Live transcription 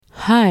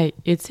Hi,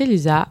 it's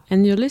Elisa,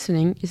 and you're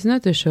listening. It's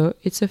not a show,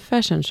 it's a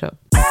fashion show.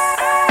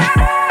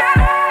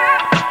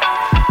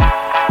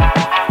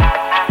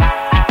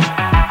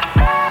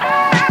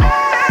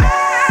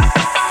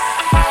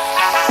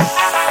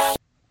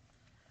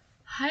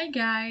 Hi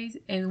guys,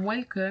 and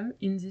welcome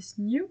in this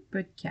new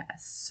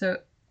podcast. So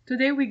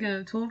today we're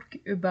gonna talk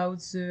about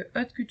the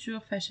Haute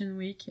Couture Fashion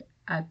Week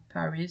at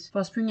Paris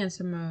for spring and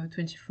summer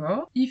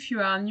 24. If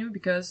you are new,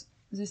 because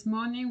this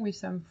morning with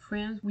some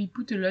friends we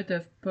put a lot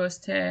of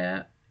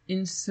posters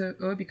in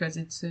Soho because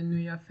it's a New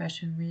York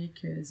Fashion Week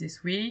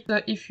this week. So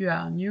if you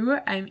are new,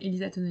 I'm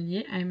Elisa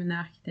Tonelli, I'm an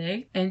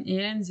architect, and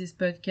here in this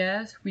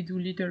podcast we do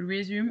little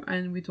resume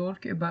and we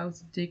talk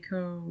about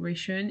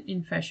decoration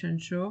in fashion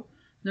show.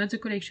 Not the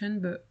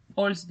collection, but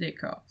all the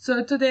decor.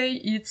 So today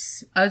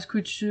it's Haute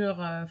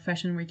Couture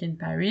Fashion Week in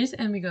Paris,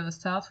 and we're gonna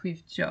start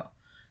with Dior.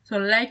 So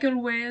like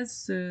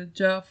always, the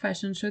Dior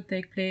fashion show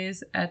takes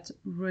place at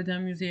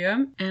Rodin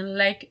Museum, and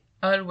like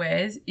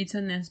always, it's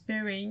an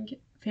inspiring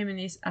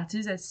feminist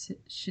artist that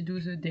she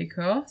does the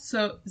decor.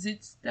 So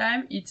this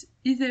time it's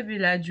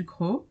Isabella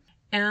Ducrot,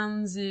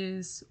 and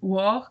this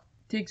work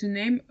takes the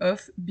name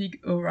of Big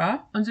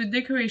Aura. On the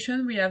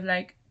decoration, we have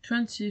like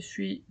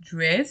 23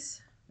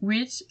 dresses,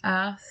 which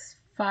are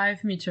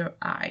 5 meter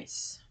high.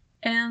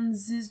 And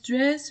this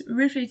dress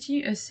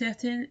reflecting a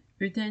certain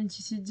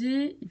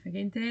authenticity, if I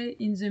can tell,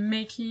 in the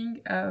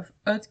making of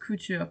haute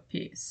couture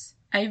piece.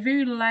 I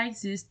very like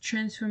this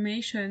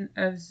transformation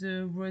of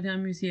the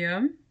Rodin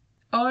Museum.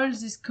 All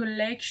this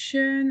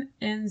collection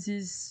and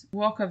this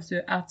work of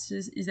the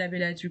artist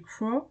Isabella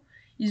Ducrot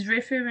is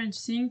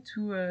referencing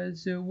to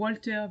the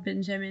Walter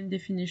Benjamin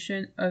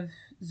definition of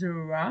the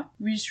aura,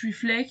 which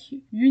reflects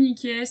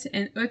uniqueness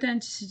and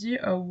authenticity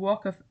of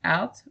work of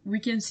art. We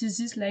can see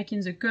this like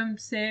in the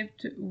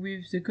concept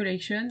with the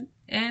collection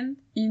and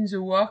in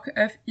the work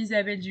of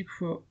Isabelle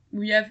Ducrot.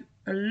 We have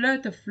a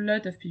lot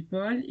of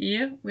people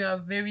here. We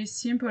have very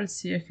simple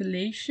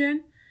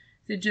circulation.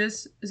 The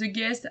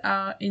guests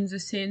are in the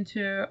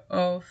center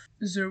of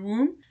the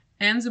room,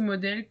 and the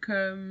model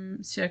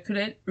come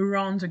circulate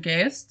around the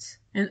guests,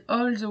 and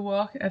all the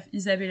work of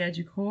Isabella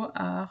Ducrot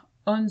are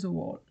on the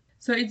wall.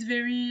 So it's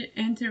very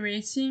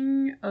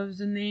interesting of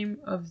the name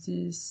of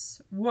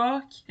this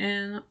work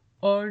and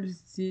all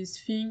this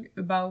thing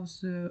about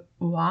the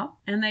aura.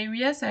 And I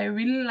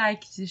really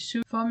like this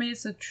show. For me,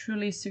 it's a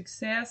truly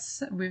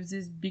success with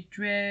this big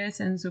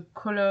dress and the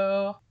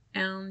color.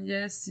 And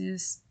yes,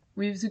 this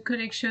with the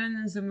collection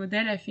and the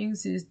model, I think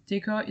this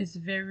decor is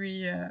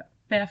very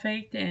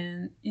perfect,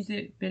 and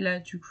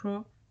Isabella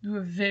Ducrot do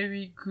a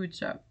very good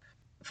job.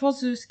 For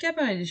the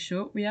Schiaparelli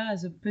show, we are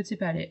at the Petit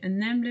Palais,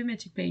 an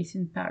emblematic place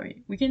in Paris.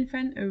 We can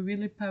find a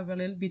really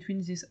parallel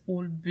between this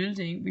old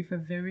building with a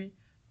very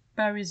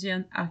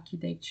Parisian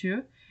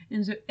architecture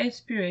and the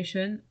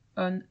inspiration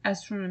on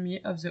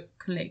astronomy of the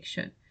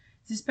collection.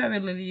 This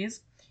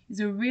parallelism is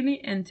a really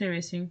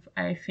interesting,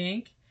 I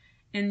think,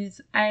 and it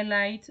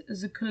highlights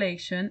the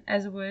collection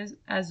as well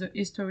as the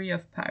history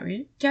of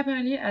Paris.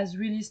 Schiaparelli has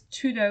really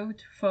stood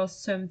out for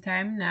some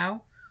time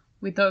now.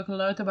 We talk a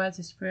lot about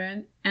this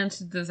brand, and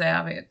she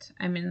deserves it.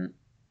 I mean,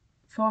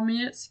 for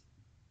me,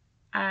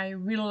 I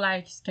really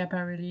like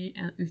Schiaparelli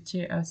and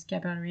Haute of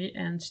Schiaparelli,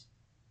 and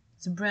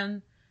the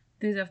brand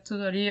deserves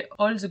totally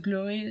all the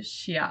glory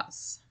she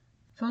has.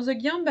 For the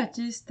Guillaume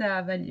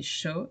Battista Valli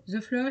show, the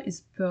floor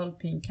is pearl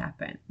pink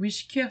carpet,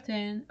 with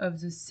curtains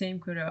of the same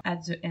color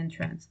at the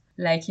entrance,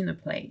 like in a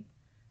play.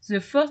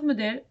 The first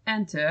model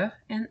enters,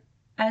 and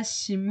as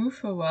she moves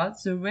forward,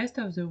 the rest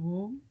of the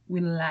room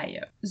will light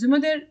up. The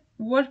model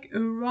walk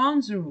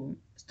around the room,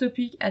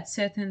 stopping at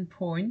certain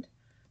point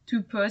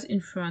to pose in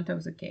front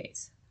of the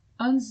case.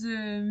 On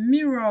the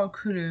mirror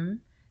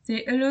column,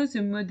 they allow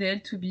the model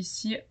to be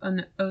seen on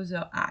the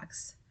other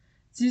axis.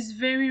 This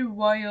very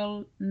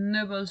royal,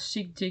 noble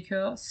chic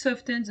decor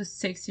softens the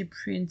sexy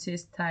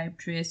princess-type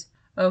dress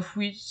of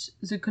which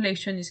the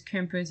collection is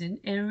composed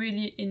and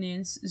really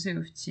enhances the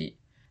beauty.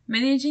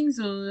 Managing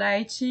the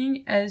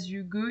lighting as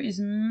you go is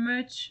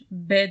much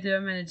better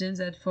managed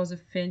than for the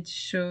fancy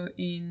show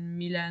in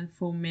Milan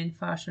for main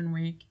fashion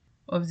week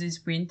of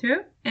this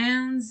winter.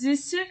 And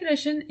this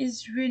circulation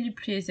is really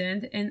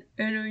pleasant and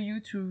allow you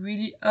to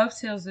really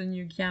observe the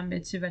new Guillaume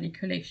Battista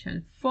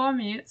collection. For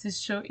me, this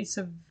show is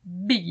a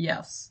big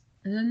yes.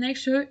 The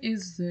next show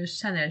is the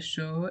Chanel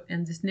show,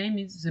 and this name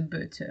is The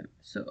Bottom.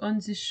 So on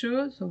this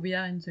show, we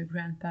are in the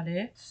Grand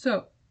Palais.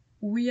 So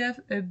we have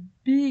a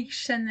big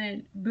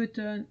Chanel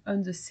button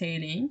on the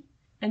ceiling,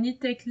 and it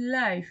takes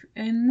life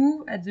and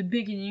move at the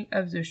beginning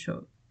of the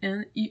show,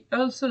 and it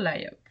also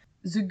light up.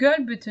 The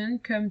gold button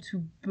comes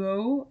to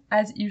bow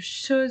as it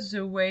shows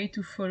the way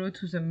to follow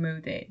to the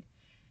model.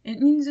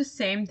 And in the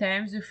same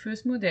time, the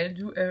first model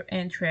do her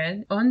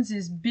entrance on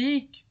this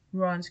big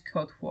round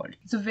catwalk.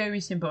 It's a very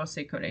simple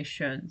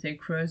circulation. They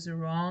cross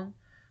around,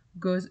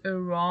 goes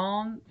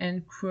around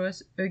and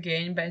cross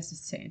again by the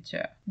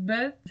center.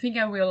 But the thing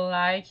I really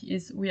like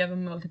is we have a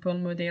multiple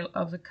model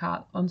of the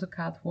cat on the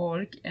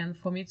catwalk, and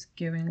for me it's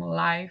giving more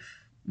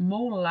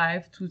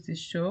life to this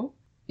show.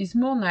 It's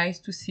more nice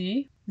to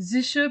see.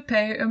 This show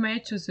pay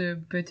homage to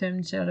the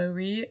bottom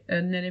jewelry,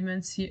 an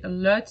element see a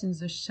lot in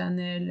the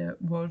Chanel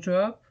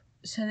wardrobe.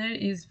 Chanel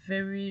is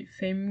very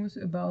famous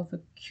about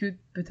the cute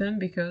button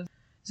because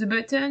the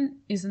button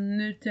is an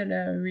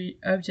utilitarian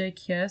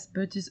object, yes,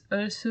 but it's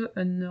also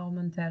an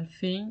ornamental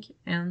thing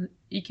and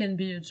it can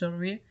be a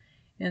jewelry.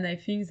 And I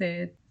think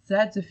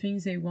that's the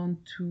thing they want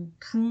to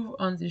prove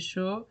on the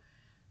show,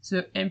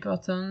 the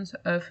importance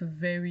of a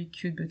very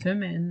cute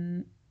button,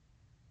 and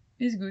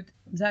it's good.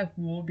 That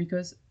cool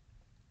because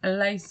I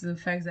like the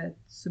fact that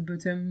the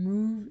button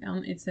move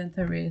and it's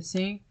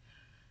interesting.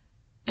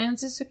 And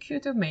it's a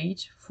cute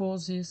homage for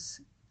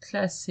this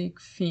classic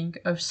thing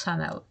of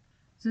Chanel.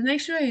 The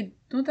next show, I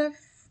don't have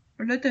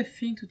a lot of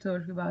things to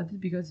talk about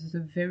it because it's a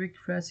very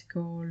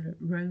classical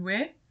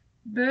runway,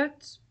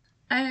 but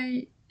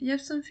I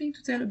have something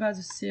to tell about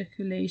the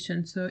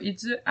circulation. So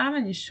it's the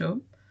Harmony show.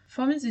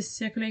 For me, this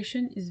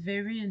circulation is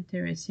very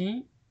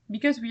interesting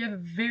because we have a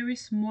very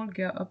small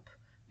gap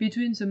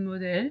between the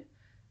model.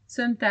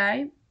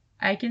 Sometimes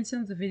I can see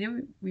on the video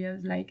we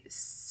have like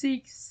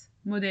 6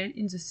 models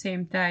in the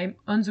same time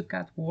on the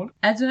catwalk.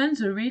 At the end,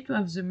 the rhythm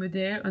of the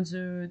model on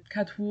the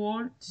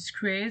catwalk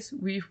decreases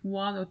with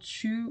 1 or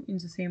 2 in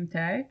the same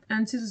time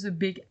until the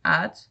big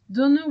hat.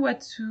 Don't know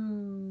what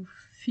to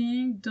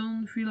think,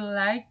 don't really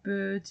like,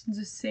 but in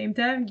the same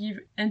time give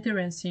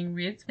interesting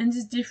rhythm. And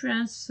this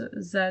difference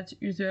that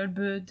usual,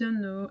 but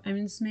don't know. I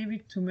mean, it's maybe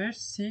too much,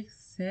 6,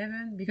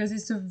 7, because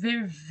it's a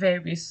very,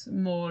 very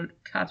small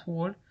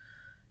catwalk.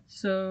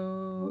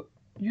 So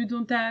you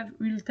don't have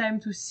real time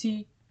to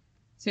see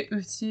the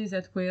Haute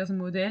that wears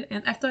model,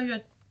 and after you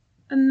have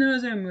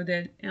another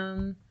model,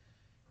 and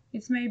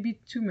it's maybe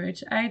too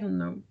much, I don't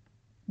know.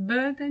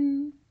 But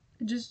then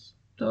just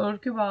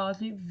talk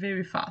about it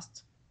very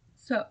fast.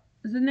 So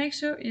the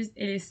next show is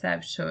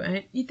Elisa's show,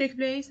 and it takes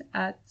place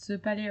at the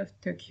Palais of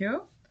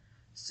Tokyo.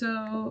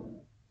 So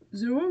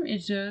the room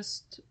is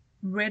just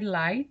red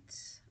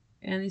light,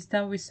 and it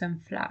starts with some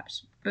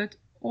flash, but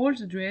all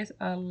the dresses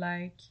are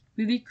like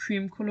really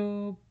cream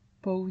color,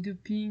 powder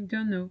pink,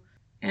 don't know.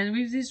 And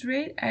with this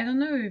red, I don't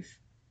know if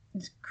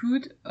it's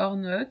good or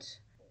not.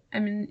 I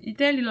mean,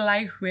 Italy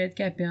like red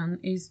capen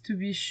is to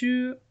be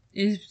sure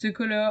if the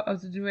color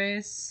of the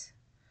dress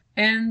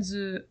and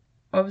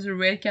of the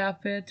red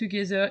carpet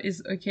together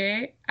is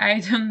okay. I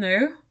don't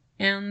know.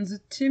 And the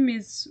theme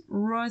is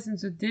rose in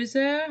the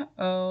desert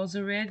or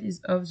the red is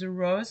of the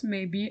rose,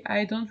 maybe.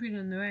 I don't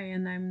really know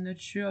and I'm not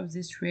sure of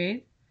this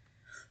red.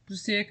 The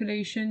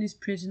circulation is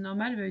pretty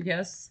normal, but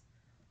yes.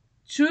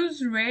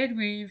 Choose red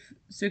with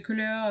the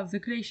color of the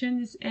collection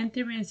is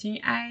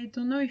interesting. I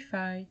don't know if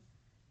I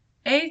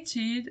hate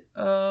it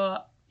or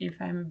if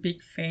I'm a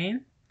big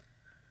fan.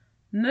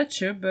 Not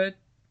sure, but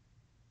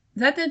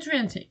that's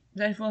interesting.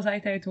 That was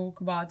like I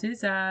talk about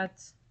it.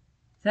 That's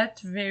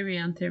very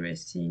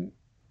interesting.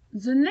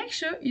 The next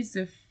show is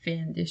the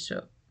Fendi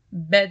show.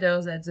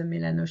 Better than the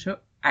Milano show,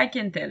 I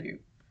can tell you.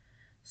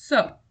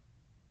 So,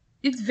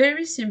 it's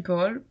very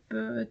simple,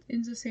 but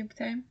in the same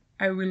time,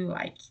 I really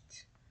like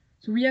it.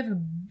 So we have a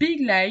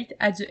big light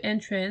at the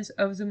entrance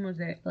of the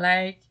model,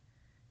 like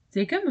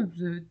they come up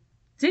the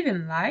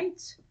different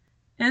light,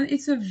 and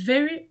it's a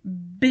very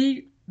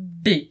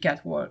big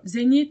catwalk.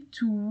 They need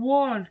to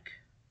walk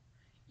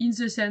in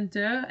the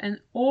center and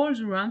all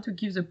around to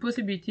give the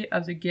possibility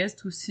of the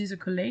guests to see the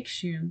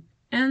collection.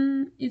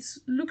 And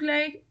it's look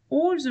like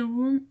all the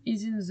room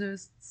is in the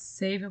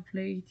silver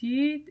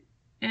plated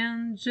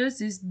and just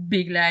this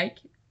big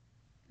light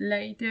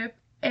up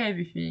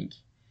everything.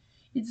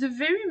 It's a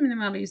very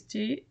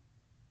minimalistic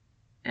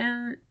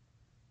and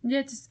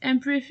yet it's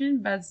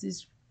impressive by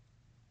this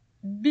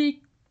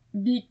big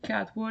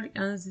catwalk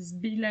and this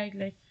big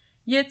light.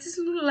 Yet this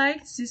look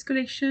like this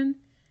collection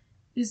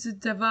is a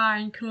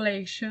divine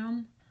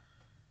collection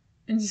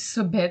and it's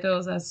so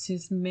better than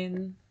this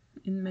men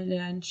in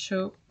Milan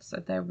show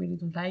that I really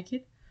don't like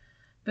it.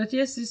 But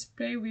yes, this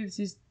play with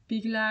this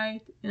big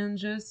light and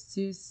just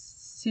this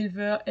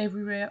silver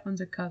everywhere on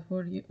the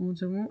catwalk on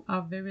the room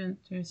are very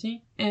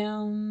interesting.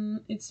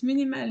 And it's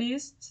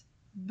minimalist,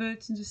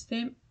 but in the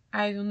same,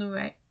 I don't know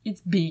why,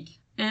 it's big.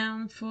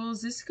 And for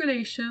this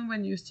collection,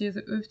 when you see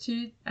the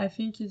Haute, I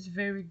think it's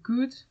very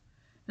good.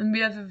 And we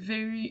have a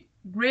very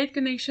great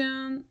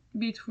connection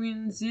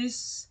between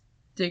this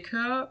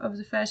decor of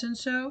the fashion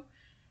show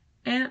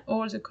and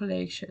all the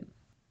collection.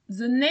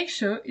 The next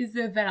show is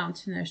the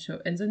Valentina show,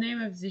 and the name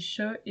of this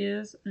show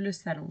is Le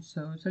Salon,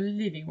 so the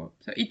living room.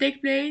 So it takes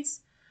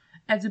place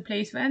at the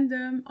place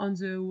Vendôme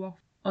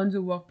on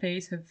the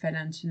workplace of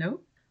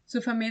Valentino. So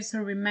for me, it's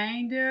a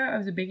reminder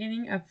of the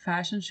beginning of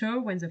fashion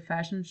show when the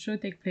fashion show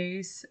takes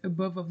place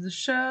above of the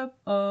shop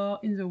or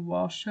in the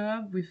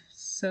workshop with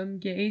some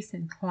guests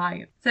and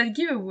clients. That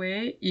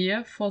giveaway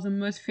here for the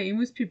most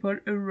famous people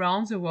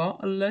around the world,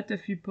 a lot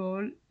of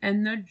people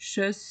and not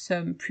just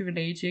some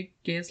privileged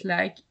guests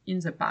like in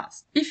the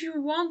past. If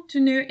you want to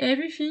know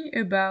everything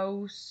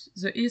about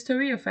the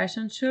history of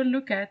fashion show,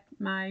 look at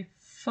my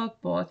fourth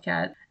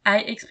podcast. I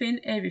explain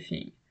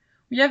everything.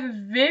 We have a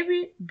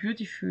very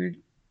beautiful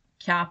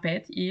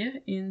carpet here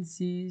in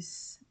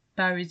this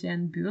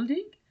Parisian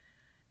building,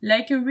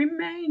 like a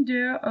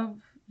reminder of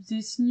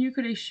this new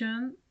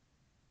collection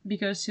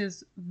because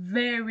she's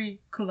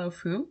very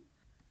colorful.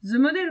 The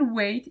model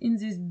wait in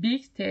this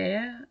big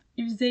stair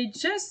if they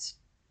just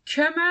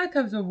come out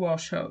of the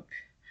workshop.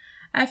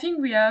 I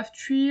think we have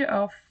 3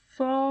 or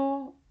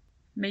 4,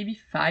 maybe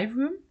 5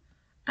 rooms.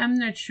 I'm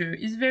not sure.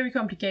 It's very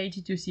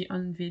complicated to see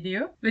on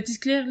video, but it's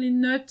clearly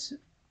not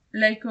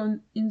like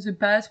in the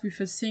past with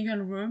a single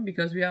room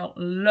because we have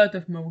a lot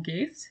of more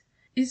gifts.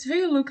 It's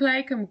very look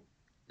like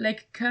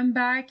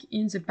comeback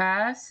in the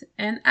past,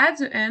 and at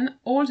the end,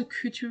 all the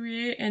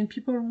couturier and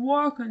people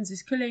work on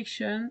this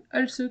collection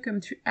also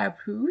come to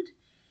upload.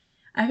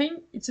 I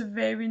think it's a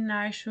very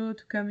nice show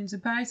to come in the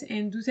past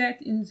and do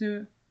that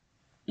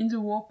in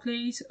the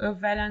workplace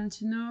of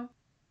Valentino.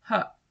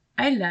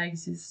 I like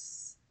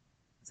this.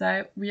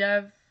 That we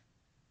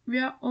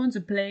are on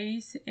the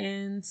place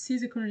and see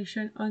the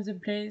collection on the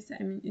place.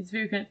 I mean, it's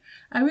very good.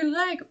 I will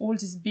like all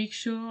this big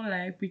show,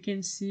 like we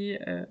can see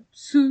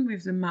soon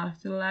with the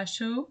Martella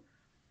show.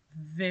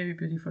 Very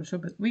beautiful show,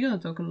 but we're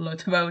gonna talk a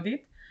lot about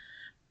it.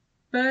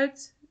 But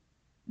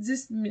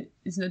this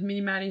is not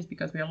minimalist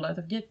because we have a lot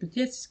of gifts, but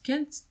yes, you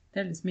can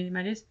tell it's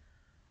minimalist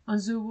on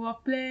the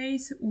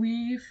workplace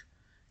with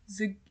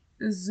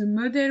the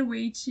model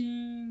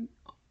waiting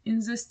in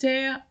the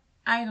stair.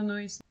 I don't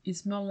know,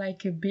 it's more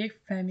like a big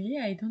family.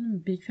 I don't know,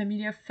 big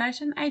family of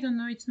fashion. I don't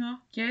know, it's more,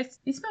 yes,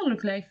 it's more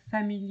look like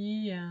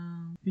family,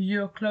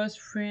 your close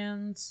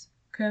friends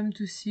come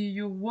to see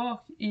your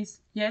work.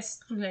 Yes,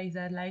 like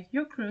that, like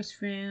your close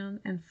friend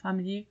and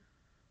family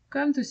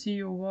come to see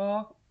your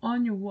work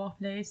on your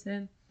workplace,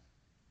 and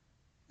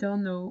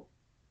don't know,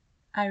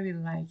 I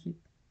really like it.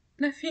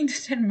 Nothing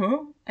to tell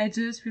more, I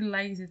just really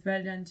like this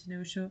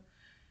Valentino show.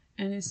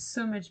 And it's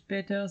so much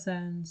better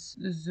than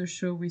the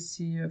show we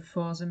see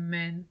for the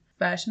men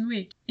fashion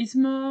week. It's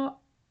more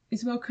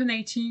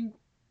connecting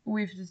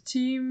with the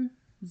team,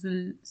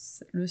 the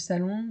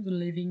salon, the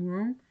living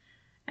room.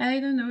 I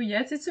don't know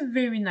yet. It's a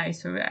very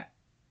nice area.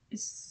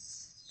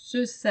 It's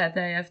just that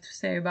I have to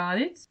say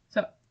about it.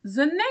 So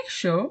the next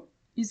show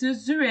is the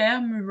Zuer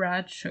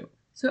Mirage show.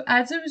 So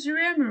at the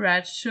Zuer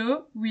Mirage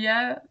show, we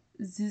have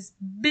this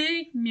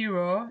big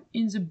mirror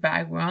in the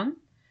background,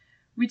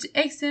 which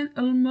extends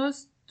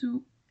almost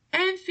to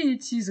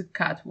infinity the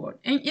catwalk,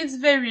 and it's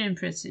very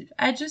impressive.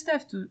 I just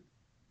have to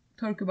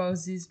talk about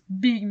this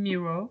big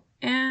mirror,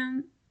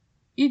 and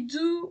it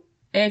do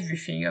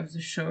everything of the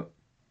show.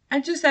 I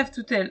just have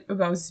to tell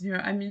about this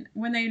mirror. I mean,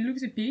 when I look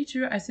at the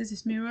picture, I see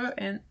this mirror,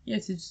 and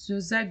yes, it's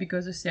just that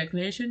because the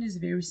circulation is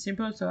very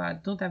simple, so I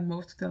don't have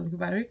more to tell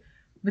about it.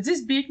 But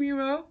this big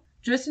mirror,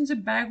 just in the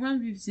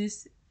background with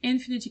this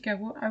infinity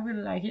catwalk, I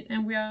really like it.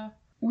 And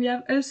we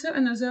have also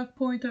another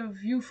point of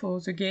view for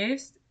the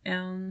guests,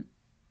 and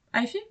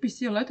I think we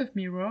see a lot of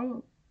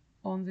mirror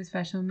on this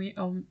fashion week,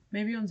 or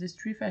maybe on this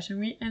 3 fashion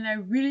week, and I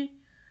really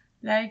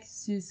like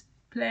this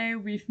play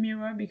with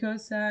mirror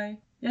because I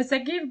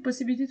give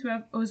possibility to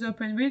have other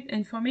point with,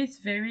 and for me it's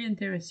very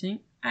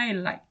interesting. I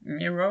like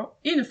mirror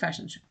in a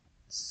fashion show.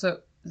 So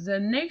the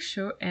next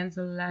show and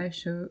the live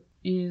show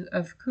is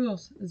of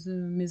course the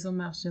Maison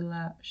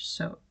Margiela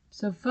show.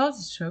 So for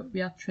this show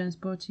we are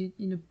transported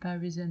in a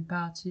Parisian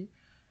party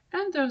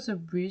under the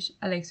bridge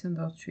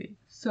Alexander Street.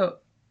 So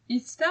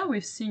it starts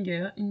with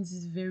singer in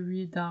this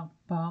very dark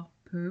bar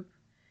pub.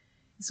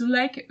 It's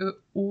like a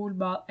old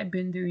bar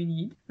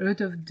abandoned, a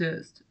lot of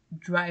dust,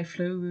 dry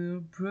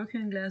flower,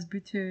 broken glass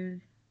bottle.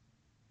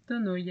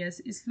 Don't know, yes,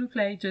 it looks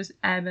like just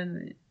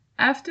abandoned.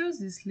 After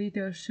this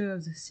little show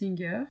of the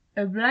singer,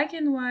 a black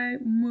and white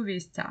movie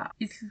star.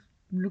 It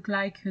looked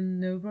like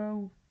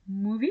another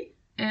movie.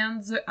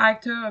 And the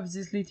actor of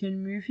this little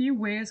movie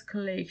wears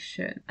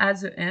collection.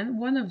 At the end,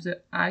 one of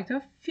the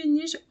actors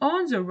finished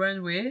on the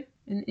runway,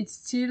 and it's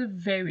still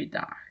very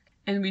dark.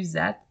 And with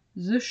that,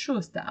 the show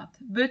starts.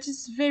 But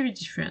it's very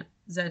different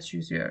than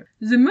usual.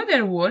 The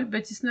model wall,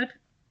 but it's not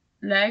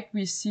like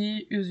we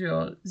see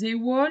usual. They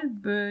wall,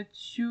 but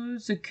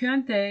use the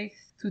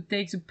context to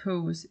take the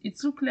pose.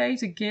 It looks like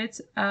the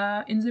gates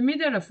are in the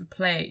middle of a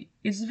play.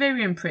 It's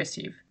very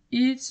impressive.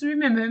 It's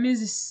remember me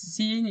this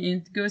scene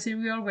in Gossip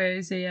Girl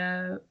where they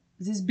have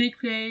this big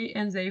play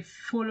and they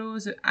follow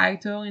the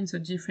actor in the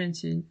different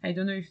scene. I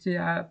don't know if they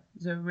have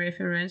the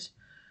reference,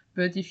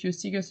 but if you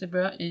see Gossip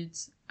Girl,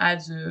 it's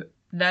at the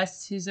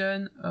last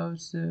season of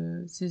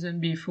the season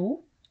before.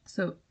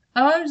 So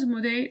all the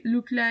models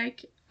look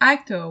like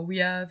actor. We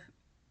have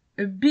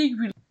a big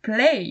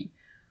play.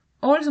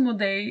 All the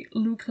models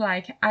look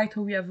like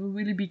actor. We have a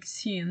really big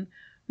scene.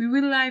 We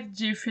will have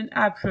different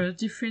approach,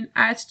 different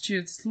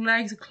attitudes,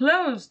 like the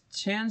clothes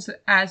change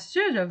the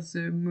attitude of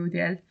the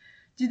model.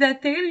 Did I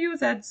tell you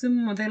that the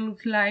model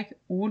look like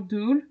old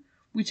doll,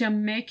 which are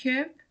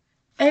makeup?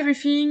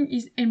 Everything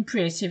is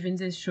impressive in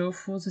this show.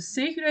 For the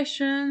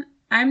circulation,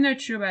 I'm not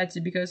sure about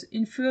it because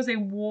in first they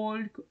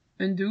walk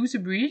under the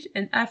bridge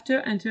and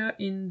after enter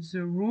in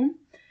the room.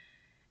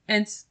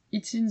 And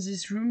it's in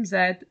this room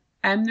that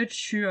I'm not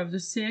sure of the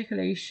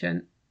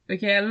circulation.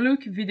 Okay, I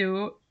look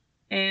video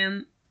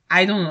and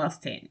I don't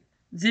understand.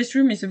 This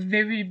room is a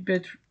very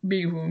big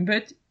room,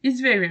 but it's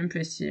very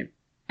impressive.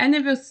 I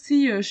never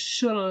see a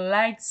show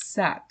like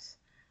that.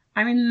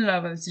 I'm in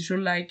love with the show,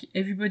 like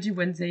everybody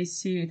when they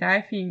see it,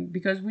 I think,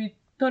 because we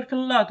talk a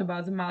lot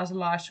about the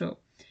martial art show.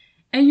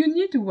 And you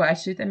need to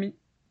watch it. I mean,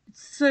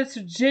 it's such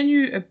a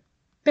genuine, a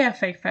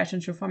perfect fashion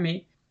show for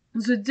me.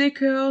 The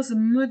decor, the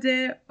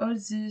model, all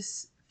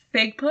this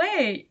fake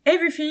play,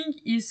 everything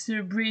is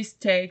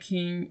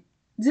breathtaking.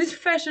 This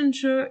fashion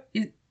show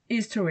is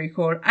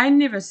historical. I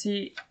never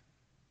see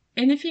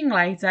anything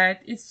like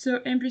that. It's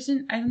so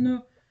impressive. I don't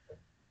know.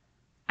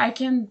 I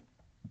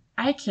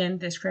can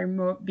describe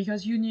more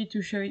because you need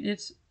to show it.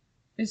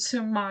 It's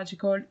so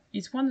magical.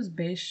 It's one of the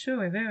best show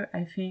ever,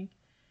 I think.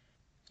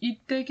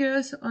 It takes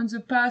us on the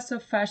path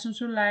of fashion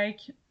show like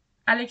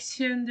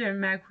Alexander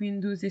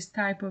McQueen do this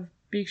type of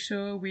big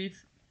show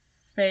with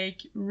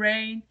fake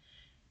rain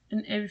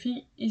and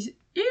everything. Is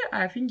here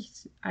I think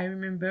I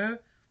remember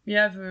we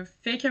have a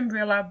fake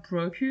umbrella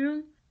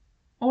broken.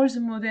 All the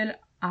models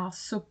are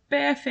so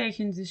perfect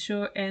in this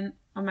show and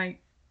oh my,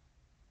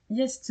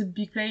 yes, it's a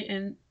big play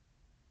and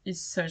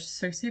it's such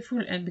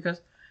successful and because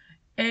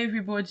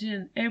everybody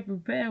and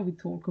everywhere we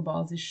talk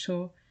about this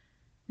show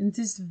and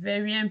it's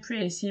very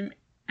impressive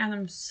and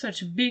I'm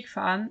such a big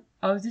fan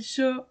of this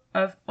show,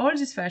 of all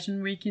this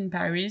fashion week in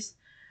Paris.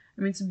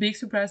 I mean, it's a big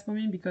surprise for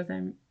me because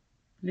I'm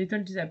a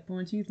little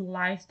disappointed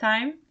last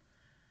time.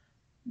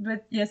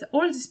 But yes,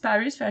 all this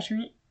Paris fashion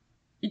week,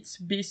 it's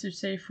big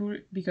successful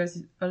because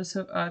it's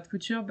also Haute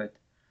Couture, but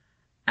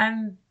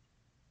I'm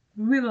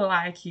really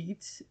like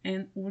it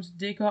and all the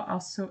decor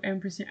are so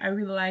impressive. I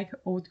really like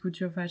Haute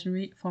Couture fashion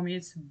week. For me,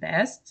 it's the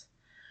best.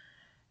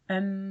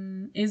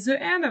 It's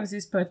the end of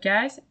this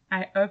podcast.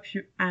 I hope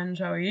you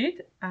enjoy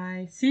it.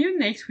 I see you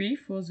next week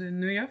for the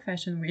New York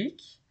Fashion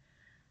Week.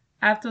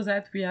 After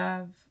that, we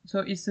have, so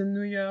it's the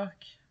New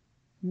York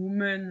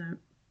Woman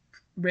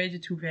Ready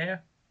to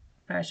Wear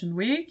Fashion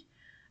Week.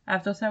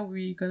 After that,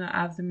 we're gonna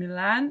have the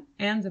Milan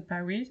and the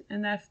Paris.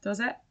 And after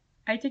that,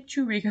 I take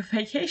 2 weeks of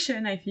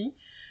vacation, I think.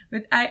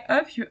 But I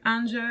hope you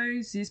enjoy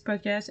this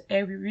podcast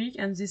every week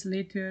and this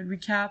little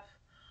recap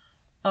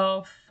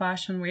of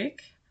Fashion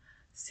Week.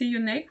 See you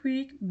next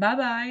week. Bye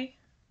bye.